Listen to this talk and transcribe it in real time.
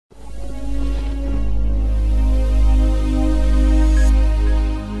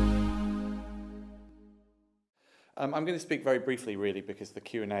I'm going to speak very briefly, really, because the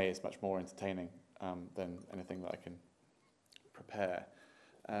Q&A is much more entertaining than anything that I can prepare.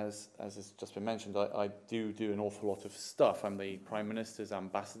 As has just been mentioned, I do an awful lot of stuff. I'm the Prime Minister's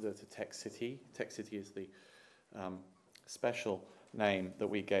ambassador to TechCity. TechCity is the special name that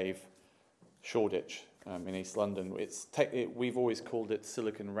we gave Shoreditch in East London. We've always called it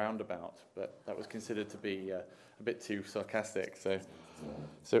Silicon Roundabout, but that was considered to be a bit too sarcastic.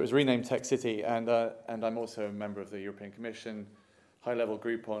 So it was renamed TechCity, and I'm also a member of the European Commission high-level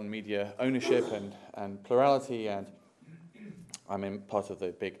group on media ownership and plurality, and I'm in part of the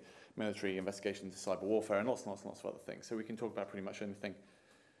big military investigation into cyber warfare and lots of other things. So we can talk about pretty much anything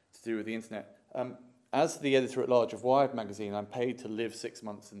to do with the internet. As the editor-at-large of Wired magazine, I'm paid to live 6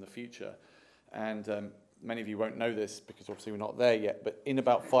 months in the future. And many of you won't know this because obviously we're not there yet, but in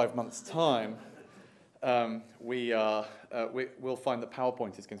about 5 months' time, we'll find that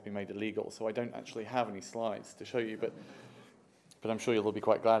PowerPoint is going to be made illegal. So I don't actually have any slides to show you, but I'm sure you'll be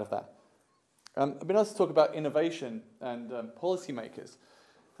quite glad of that. I've been asked to talk about innovation and policymakers.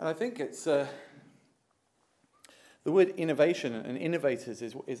 And I think it's the word innovation and innovators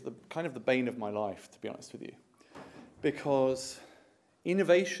is the kind of the bane of my life, to be honest with you. Because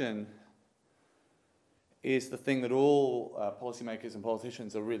innovation is the thing that all policymakers and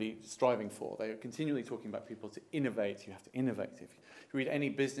politicians are really striving for. They are continually talking about people to innovate. You have to innovate. If you read any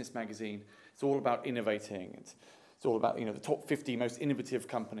business magazine, it's all about innovating. It's all about the top 50 most innovative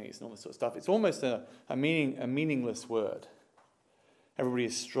companies and all this sort of stuff. It's almost a meaningless word. Everybody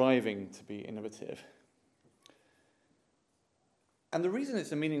is striving to be innovative. And the reason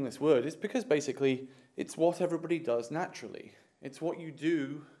it's a meaningless word is because basically it's what everybody does naturally. It's what you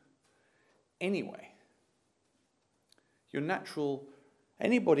do anyway. Your natural,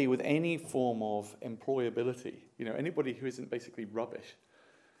 anybody with any form of employability, anybody who isn't basically rubbish,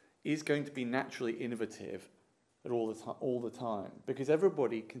 is going to be naturally innovative at all the time, because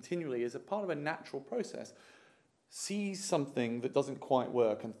everybody continually, as a part of a natural process, sees something that doesn't quite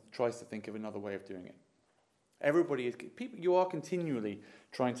work and tries to think of another way of doing it. You are continually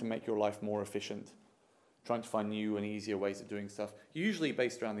trying to make your life more efficient, trying to find new and easier ways of doing stuff, usually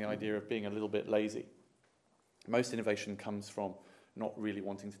based around the idea of being a little bit lazy. Most innovation comes from not really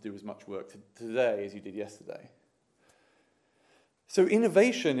wanting to do as much work today as you did yesterday. So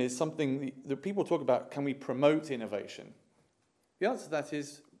innovation is something that people talk about. Can we promote innovation? The answer to that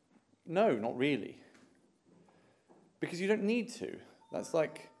is no, not really. Because you don't need to. That's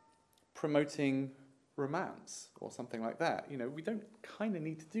like promoting romance or something like that. We don't kind of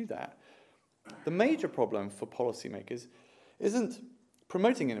need to do that. The major problem for policymakers isn't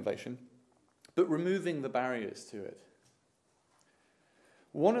promoting innovation, but removing the barriers to it.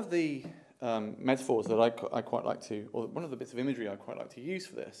 One of the metaphors that I quite like to, or one of the bits of imagery I quite like to use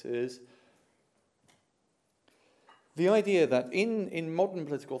for this is the idea that in modern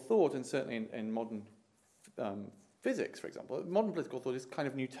political thought, and certainly in modern physics, for example, modern political thought is kind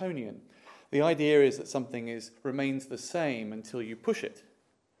of Newtonian. The idea is that something remains the same until you push it.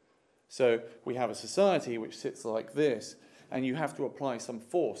 So we have a society which sits like this, and you have to apply some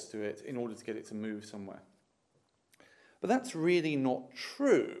force to it in order to get it to move somewhere. But that's really not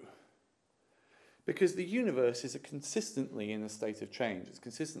true, because the universe is consistently in a state of change. It's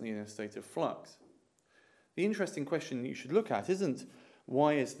consistently in a state of flux. The interesting question you should look at isn't,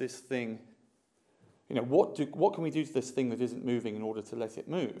 why is this thing, what can we do to this thing that isn't moving in order to let it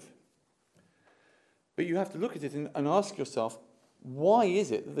move? But you have to look at it and ask yourself, why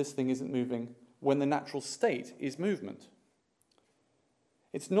is it that this thing isn't moving when the natural state is movement?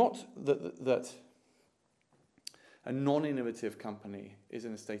 It's not that a non-innovative company is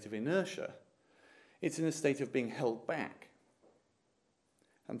in a state of inertia. It's in a state of being held back.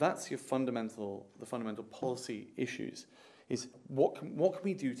 And that's the fundamental policy issues, is what can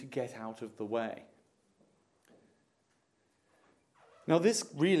we do to get out of the way? Now this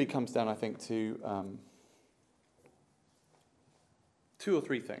really comes down, I think, to 2 or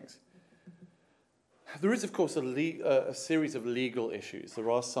 3 things. There is, of course, a series of legal issues. There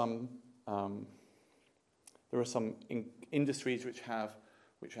are some industries which have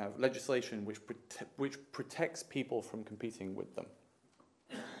legislation which protects people from competing with them.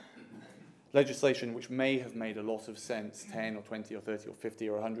 Legislation which may have made a lot of sense 10 or 20 or 30 or 50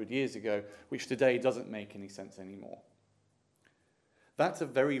 or 100 years ago, which today doesn't make any sense anymore. That's a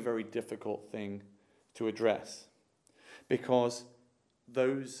very, very difficult thing to address, because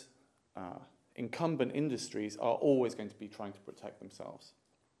those incumbent industries are always going to be trying to protect themselves.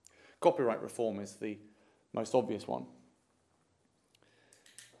 Copyright reform is the most obvious one.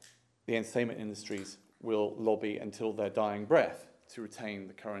 The entertainment industries will lobby until their dying breath to retain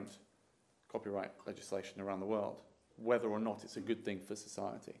the current copyright legislation around the world. whether or not it's a good thing for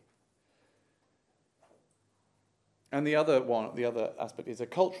society. And the other aspect is a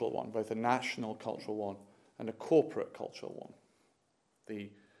cultural one, both a national cultural one and a corporate cultural one, the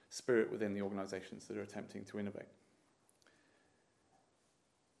spirit within the organizations that are attempting to innovate.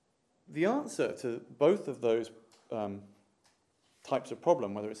 The answer to both of those types of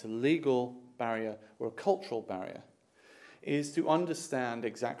problem, whether it's a legal barrier or a cultural barrier, is to understand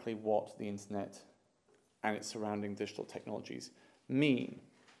exactly what the internet and its surrounding digital technologies mean.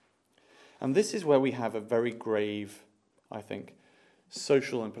 And this is where we have a very grave, I think,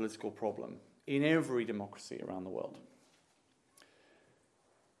 social and political problem in every democracy around the world.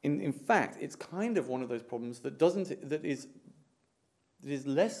 In fact, it's kind of one of those problems that is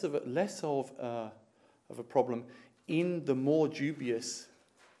less of a problem in the more dubious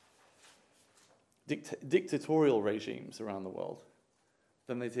dictatorial regimes around the world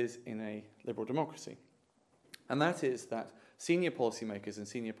than it is in a liberal democracy. And that is that senior policymakers and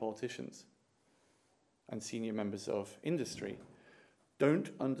senior politicians and senior members of industry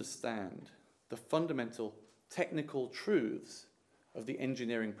don't understand the fundamental technical truths of the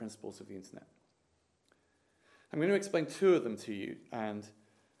engineering principles of the internet. I'm going to explain two of them to you, and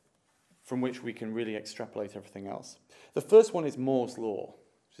from which we can really extrapolate everything else. The first one is Moore's Law,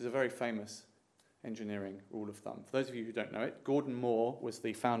 which is a very famous engineering rule of thumb. For those of you who don't know it, Gordon Moore was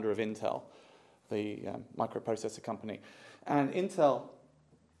the founder of Intel, the microprocessor company. And Intel,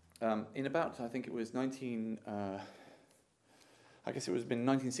 in about, I think it was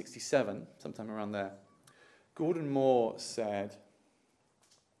 1967, sometime around there, Gordon Moore said,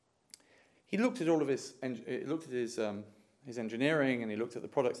 he looked at all of his engineering, and he looked at the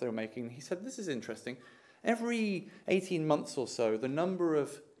products they were making. He said, this is interesting. Every 18 months or so, the number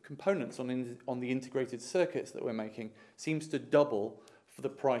of components on the integrated circuits that we're making seems to double for the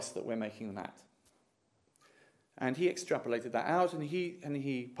price that we're making them at. And he extrapolated that out, and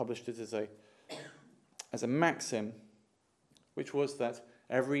he published it as a maxim, which was that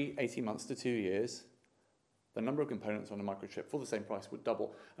every 18 months to 2 years, the number of components on a microchip for the same price would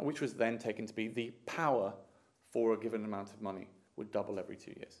double, and which was then taken to be the power for a given amount of money would double every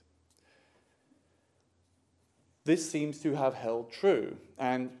 2 years. This seems to have held true,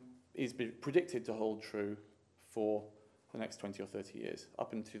 and is predicted to hold true for the next 20 or 30 years,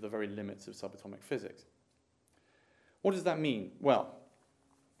 up into the very limits of subatomic physics. What does that mean? Well,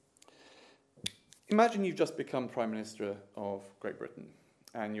 imagine you've just become Prime Minister of Great Britain,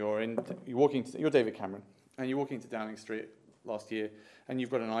 and you're David Cameron, and you're walking to Downing Street last year, and you've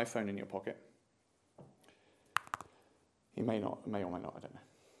got an iPhone in your pocket. You may or may not, I don't know.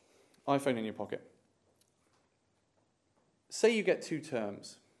 iPhone in your pocket. Say you get 2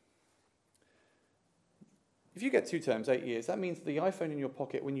 terms. If you get 2 terms, 8 years, that means the iPhone in your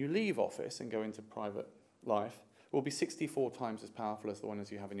pocket when you leave office and go into private life will be 64 times as powerful as the one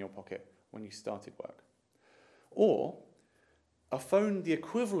as you have in your pocket when you started work. Or a phone, the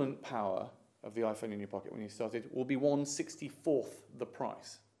equivalent power of the iPhone in your pocket when you started, will be 1/64th the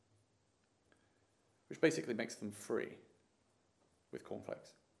price, which basically makes them free with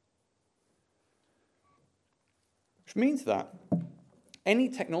cornflakes. Which means that any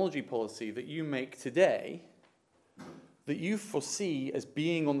technology policy that you make today that you foresee as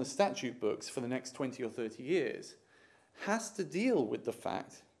being on the statute books for the next 20 or 30 years has to deal with the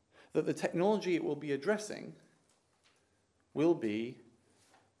fact that the technology it will be addressing will be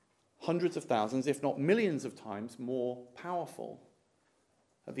hundreds of thousands, if not millions of times more powerful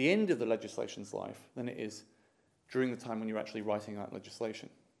at the end of the legislation's life than it is during the time when you're actually writing that legislation.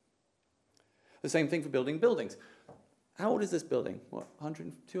 The same thing for building buildings. How old is this building? What,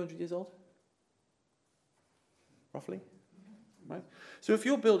 100, 200 years old? Roughly? Right? So if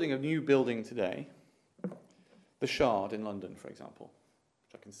you're building a new building today, the Shard in London, for example,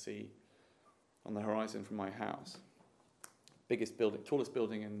 which I can see on the horizon from my house, biggest building, tallest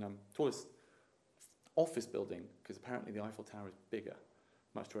office building, because apparently the Eiffel Tower is bigger,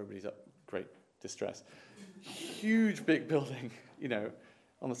 much to everybody's great distress. Huge big building,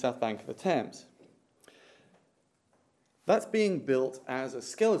 on the south bank of the Thames. That's being built as a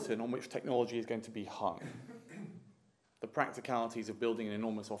skeleton on which technology is going to be hung. The practicalities of building an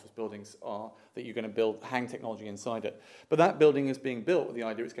enormous office buildings are that you're going to hang technology inside it. But that building is being built with the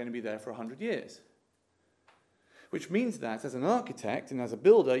idea it's going to be there for 100 years. Which means that as an architect and as a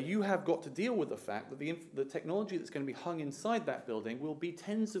builder, you have got to deal with the fact that the technology that's going to be hung inside that building will be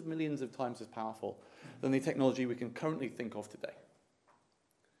tens of millions of times as powerful than the technology we can currently think of today.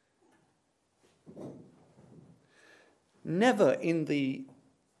 Never in the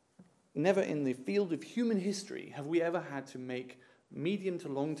field of human history have we ever had to make medium to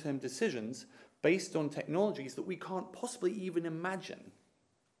long-term decisions based on technologies that we can't possibly even imagine.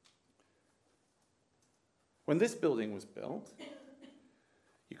 When this building was built,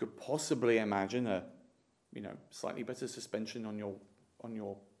 you could possibly imagine a, slightly better suspension on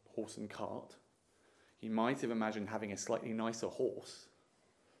your horse and cart. You might have imagined having a slightly nicer horse,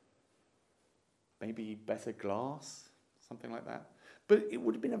 maybe better glass, something like that. But it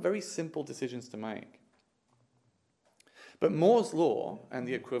would have been a very simple decisions to make. But Moore's law and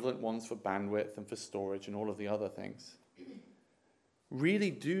the equivalent ones for bandwidth and for storage and all of the other things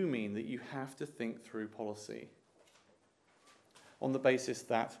really do mean that you have to think through policy on the basis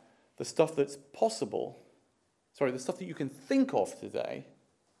that the stuff that's possible, the stuff that you can think of today,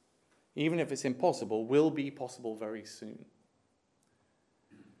 even if it's impossible, will be possible very soon.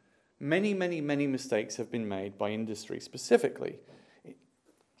 Many, many, many mistakes have been made by industry, specifically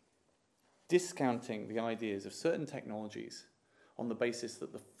discounting the ideas of certain technologies on the basis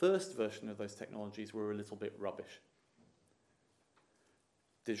that the first version of those technologies were a little bit rubbish.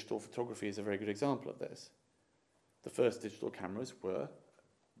 Digital photography is a very good example of this. The first digital cameras were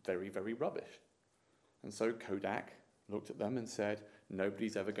very, very rubbish. And so Kodak looked at them and said,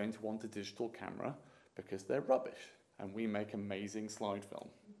 nobody's ever going to want a digital camera because they're rubbish, and we make amazing slide film.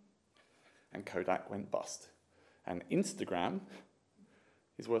 And Kodak went bust. And Instagram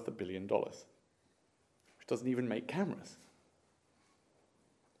is worth $1 billion, which doesn't even make cameras,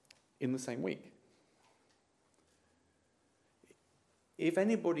 in the same week. If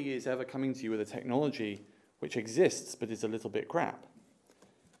anybody is ever coming to you with a technology which exists but is a little bit crap,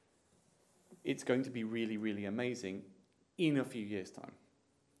 it's going to be really, really amazing in a few years' time,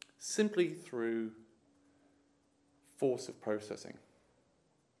 simply through force of processing.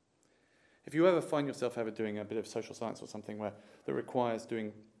 If you ever find yourself ever doing a bit of social science or something that requires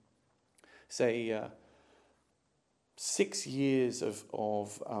doing, say, 6 years of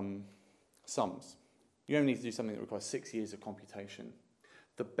sums, you only need to do something that requires 6 years of computation.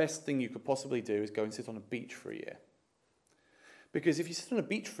 The best thing you could possibly do is go and sit on a beach for a year. Because if you sit on a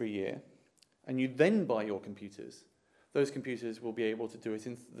beach for a year and you then buy your computers, those computers will be able to do it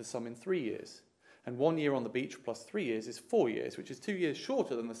in the sum in 3 years. And 1 year on the beach plus 3 years is 4 years, which is 2 years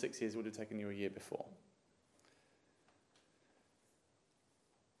shorter than the 6 years would have taken you a year before.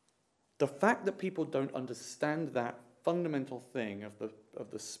 The fact that people don't understand that fundamental thing of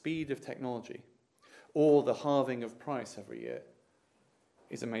the speed of technology or the halving of price every year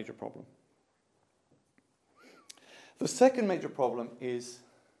is a major problem. The second major problem is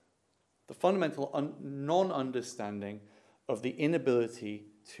the fundamental non-understanding of the inability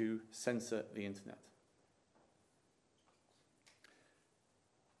to censor the internet.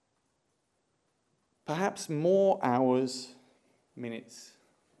 Perhaps more hours, minutes,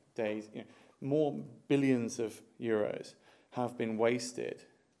 days, more billions of euros have been wasted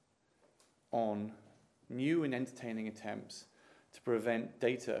on new and entertaining attempts to prevent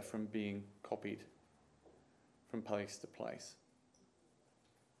data from being copied from place to place,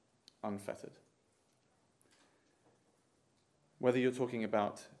 unfettered. Whether you're talking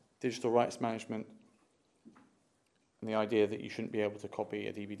about digital rights management and the idea that you shouldn't be able to copy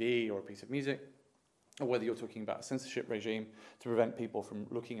a DVD or a piece of music, or whether you're talking about a censorship regime to prevent people from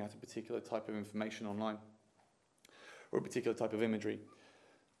looking at a particular type of information online, or a particular type of imagery,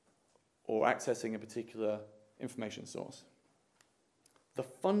 or accessing a particular information source. The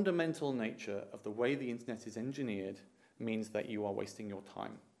fundamental nature of the way the internet is engineered means that you are wasting your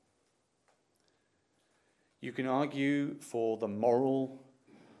time. You can argue for the moral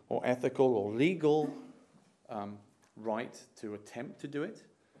or ethical or legal right to attempt to do it.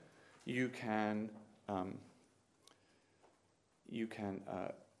 You can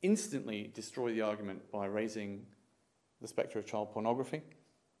instantly destroy the argument by raising the spectre of child pornography.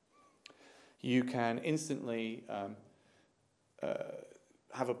 You can instantly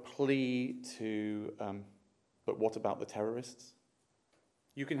have a plea to, but what about the terrorists?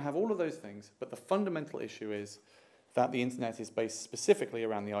 You can have all of those things, but the fundamental issue is that the internet is based specifically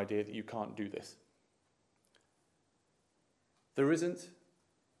around the idea that you can't do this. There isn't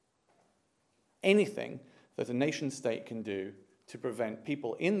anything that a nation state can do to prevent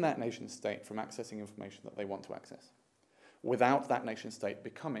people in that nation state from accessing information that they want to access without that nation state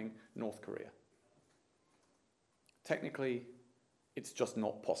becoming North Korea. Technically, it's just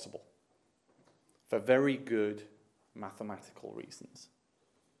not possible for very good mathematical reasons.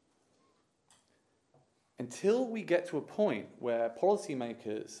 Until we get to a point where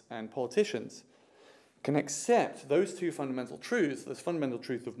policymakers and politicians can accept those two fundamental truths, the fundamental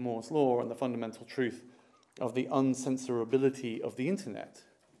truth of Moore's law and the fundamental truth of the uncensorability of the internet,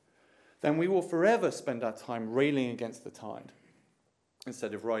 then we will forever spend our time railing against the tide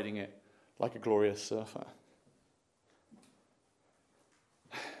instead of riding it like a glorious surfer.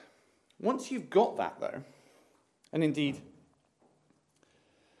 Once you've got that, though, and indeed,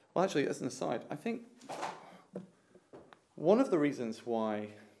 well, actually, as an aside, I think one of the reasons why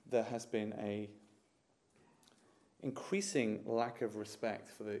there has been a increasing lack of respect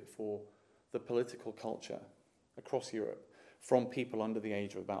for the political culture across Europe from people under the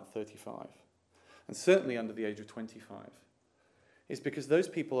age of about 35, and certainly under the age of 25, is because those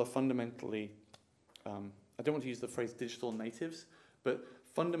people are fundamentally, I don't want to use the phrase digital natives, but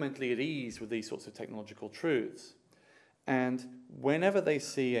fundamentally at ease with these sorts of technological truths. And whenever they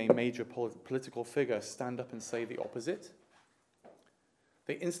see a major political figure stand up and say the opposite,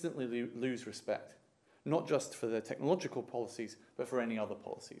 they instantly lose respect, not just for their technological policies, but for any other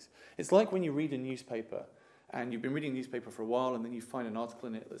policies. It's like when you read a newspaper, and you've been reading a newspaper for a while, and then you find an article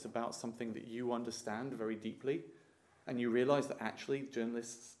in it that's about something that you understand very deeply, and you realize that actually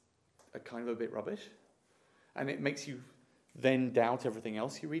journalists are kind of a bit rubbish, and it makes you then doubt everything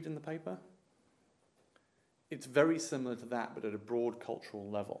else you read in the paper. It's very similar to that, but at a broad cultural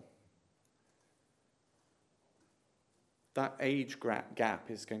level. That age gap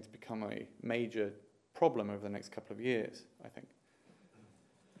is going to become a major problem over the next couple of years, I think.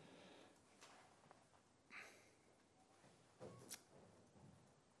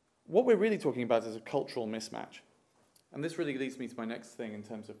 What we're really talking about is a cultural mismatch. And this really leads me to my next thing in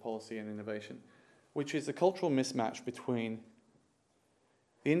terms of policy and innovation, which is the cultural mismatch between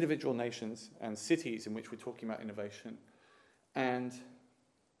the individual nations and cities in which we're talking about innovation and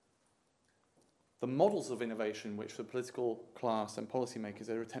the models of innovation which the political class and policymakers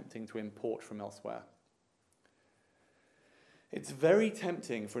are attempting to import from elsewhere. It's very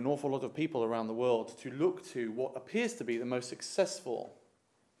tempting for an awful lot of people around the world to look to what appears to be the most successful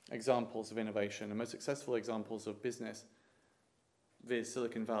examples of innovation, the most successful examples of business, viz.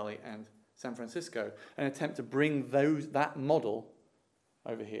 Silicon Valley and San Francisco, and attempt to bring that model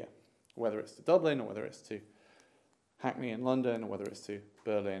over here, whether it's to Dublin or whether it's to Hackney in London or whether it's to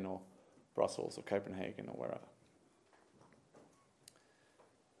Berlin or Brussels or Copenhagen or wherever.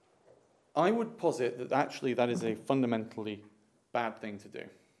 I would posit that actually that is a fundamentally bad thing to do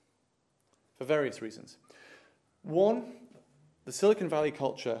for various reasons. One, the Silicon Valley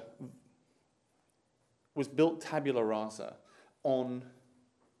culture was built tabula rasa on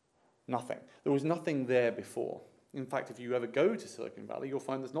nothing. There was nothing there before. In fact, if you ever go to Silicon Valley, you'll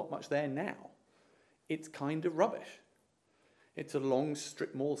find there's not much there now. It's kind of rubbish. It's a long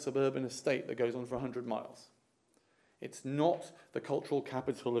strip mall suburban estate that goes on for 100 miles. It's not the cultural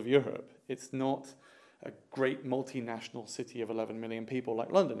capital of Europe. It's not a great multinational city of 11 million people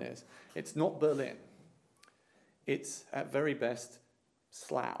like London is. It's not Berlin. It's, at very best,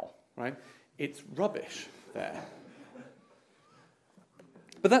 Slough, right? It's rubbish there.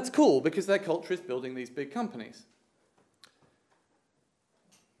 But that's cool because their culture is building these big companies.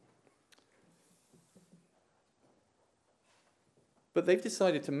 But they've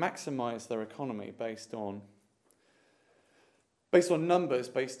decided to maximize their economy based on numbers,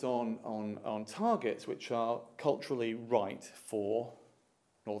 based on targets which are culturally right for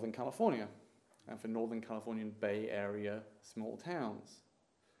Northern California and for Northern Californian Bay Area small towns.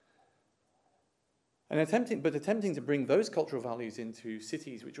 And attempting to bring those cultural values into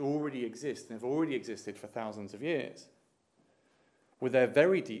cities which already exist and have already existed for thousands of years, with their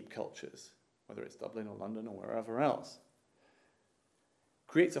very deep cultures, whether it's Dublin or London or wherever else,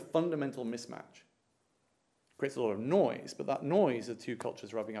 creates a fundamental mismatch. Creates a lot of noise, but that noise are two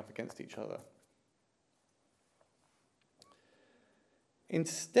cultures rubbing up against each other.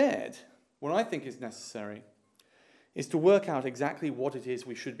 Instead, what I think is necessary is to work out exactly what it is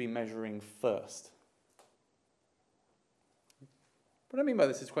we should be measuring first. What I mean by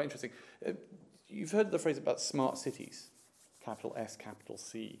this is quite interesting. You've heard the phrase about smart cities, capital S, capital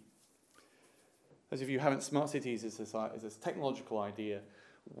C. As if you haven't, smart cities is this technological idea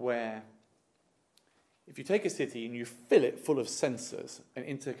where if you take a city and you fill it full of sensors and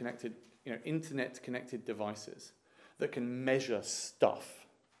interconnected, internet-connected devices that can measure stuff,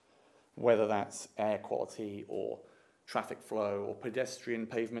 whether that's air quality or traffic flow or pedestrian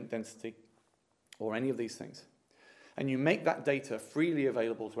pavement density or any of these things, and you make that data freely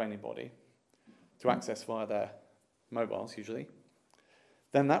available to anybody to access via their mobiles usually,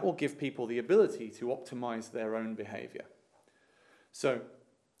 then that will give people the ability to optimize their own behavior. So,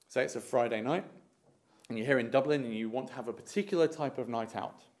 say it's a Friday night, and you're here in Dublin and you want to have a particular type of night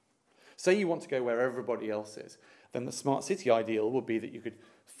out. Say you want to go where everybody else is, then the smart city ideal would be that you could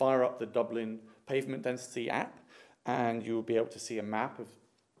fire up the Dublin pavement density app and you will be able to see a map of,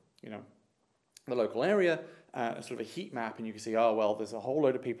 the local area, sort of a heat map, and you can see, oh, well, there's a whole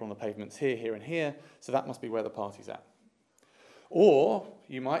load of people on the pavements here, here, and here, so that must be where the party's at. Or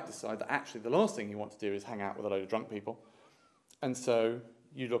you might decide that actually the last thing you want to do is hang out with a load of drunk people, and so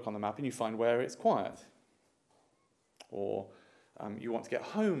you look on the map and you find where it's quiet. Or you want to get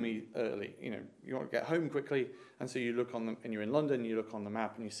home early, you want to get home quickly, and so you look and you're in London, you look on the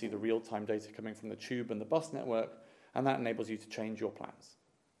map and you see the real-time data coming from the tube and the bus network, and that enables you to change your plans.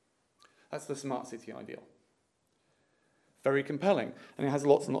 That's the smart city ideal. Very compelling. And it has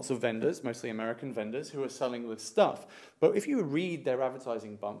lots and lots of vendors, mostly American vendors, who are selling this stuff. But if you read their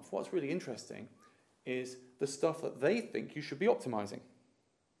advertising bump, what's really interesting is the stuff that they think you should be optimizing.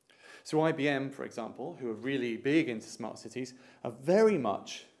 So IBM, for example, who are really big into smart cities, are very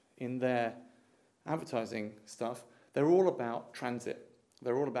much in their advertising stuff, they're all about transit.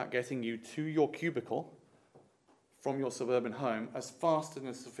 They're all about getting you to your cubicle from your suburban home as fast and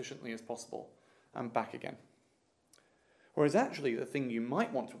as sufficiently as possible and back again. Whereas actually the thing you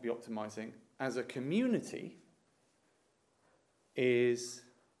might want to be optimizing as a community is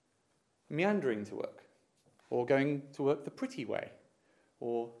meandering to work, or going to work the pretty way,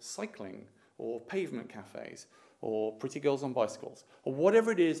 or cycling, or pavement cafes, or pretty girls on bicycles, or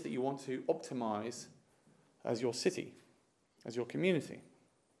whatever it is that you want to optimize as your city, as your community.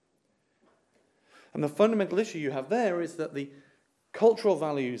 And the fundamental issue you have there is that the cultural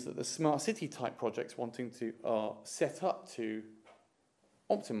values that the smart city type projects are set up to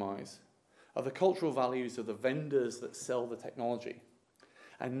optimize are the cultural values of the vendors that sell the technology,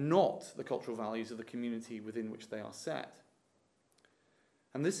 and not the cultural values of the community within which they are set.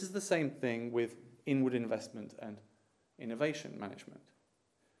 And this is the same thing with inward investment and innovation management,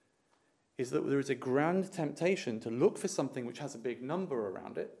 is that there is a grand temptation to look for something which has a big number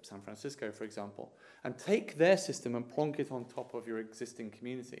around it, San Francisco, for example, and take their system and plonk it on top of your existing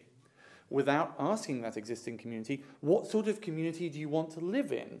community, without asking that existing community, what sort of community do you want to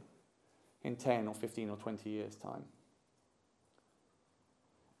live in 10 or 15 or 20 years' time?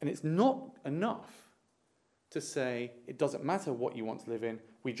 And it's not enough to say, it doesn't matter what you want to live in,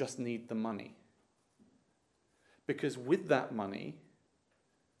 we just need the money. Because with that money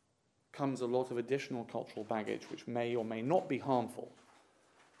comes a lot of additional cultural baggage, which may or may not be harmful,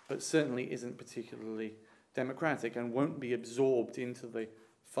 but certainly isn't particularly democratic and won't be absorbed into the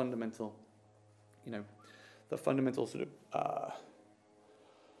fundamental, sort of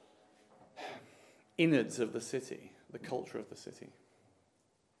innards of the city, the culture of the city.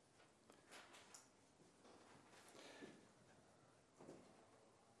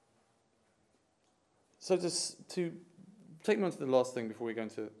 So just to take me on to the last thing before we go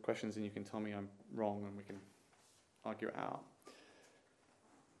into questions, and you can tell me I'm wrong and we can argue it out.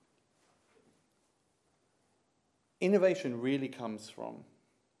 Innovation really comes from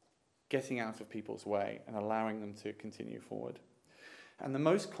getting out of people's way and allowing them to continue forward. And the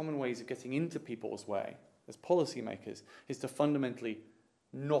most common ways of getting into people's way as policymakers is to fundamentally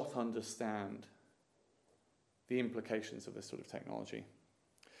not understand the implications of this sort of technology,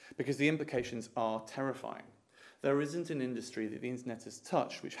 because the implications are terrifying. There isn't an industry that the internet has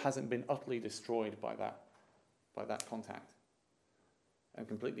touched which hasn't been utterly destroyed by that contact and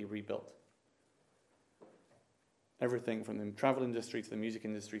completely rebuilt. Everything from the travel industry to the music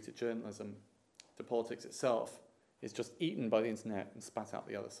industry to journalism to politics itself is just eaten by the internet and spat out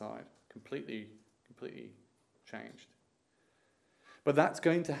the other side. Completely changed. But that's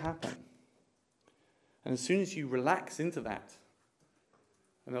going to happen. And as soon as you relax into that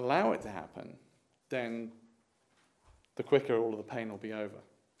and allow it to happen, then the quicker all of the pain will be over.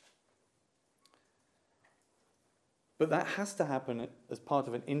 But that has to happen as part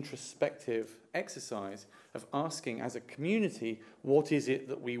of an introspective exercise of asking as a community, what is it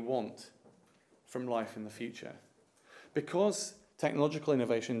that we want from life in the future? Because technological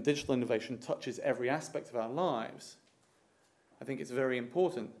innovation, digital innovation touches every aspect of our lives, I think it's very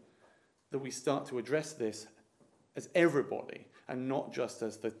important that we start to address this as everybody and not just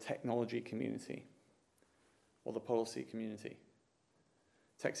as the technology community or the policy community.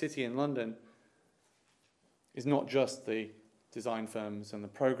 TechCity in London is not just the design firms and the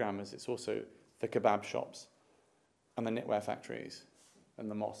programmers, it's also the kebab shops and the knitwear factories and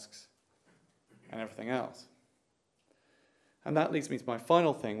the mosques and everything else. And that leads me to my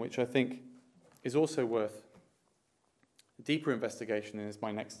final thing, which I think is also worth a deeper investigation and is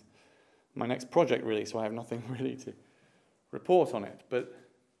my next project, really, so I have nothing really to report on it. But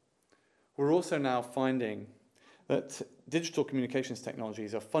we're also now finding that digital communications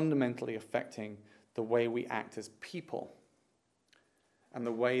technologies are fundamentally affecting the way we act as people and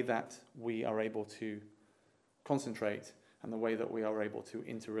the way that we are able to concentrate and the way that we are able to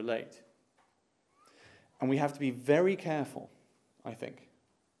interrelate. And we have to be very careful, I think,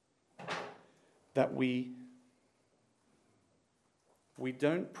 that we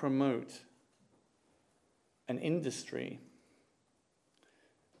don't promote an industry,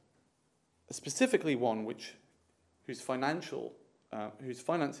 specifically one whose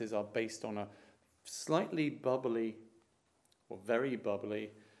finances are based on a slightly bubbly or very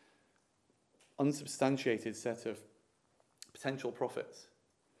bubbly, unsubstantiated set of potential profits.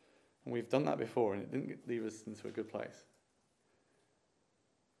 And we've done that before, and it didn't leave us into a good place.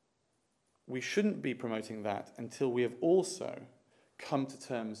 We shouldn't be promoting that until we have also come to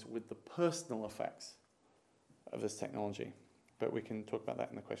terms with the personal effects of this technology. But we can talk about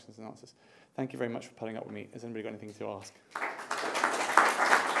that in the questions and answers. Thank you very much for putting up with me. Has anybody got anything to ask?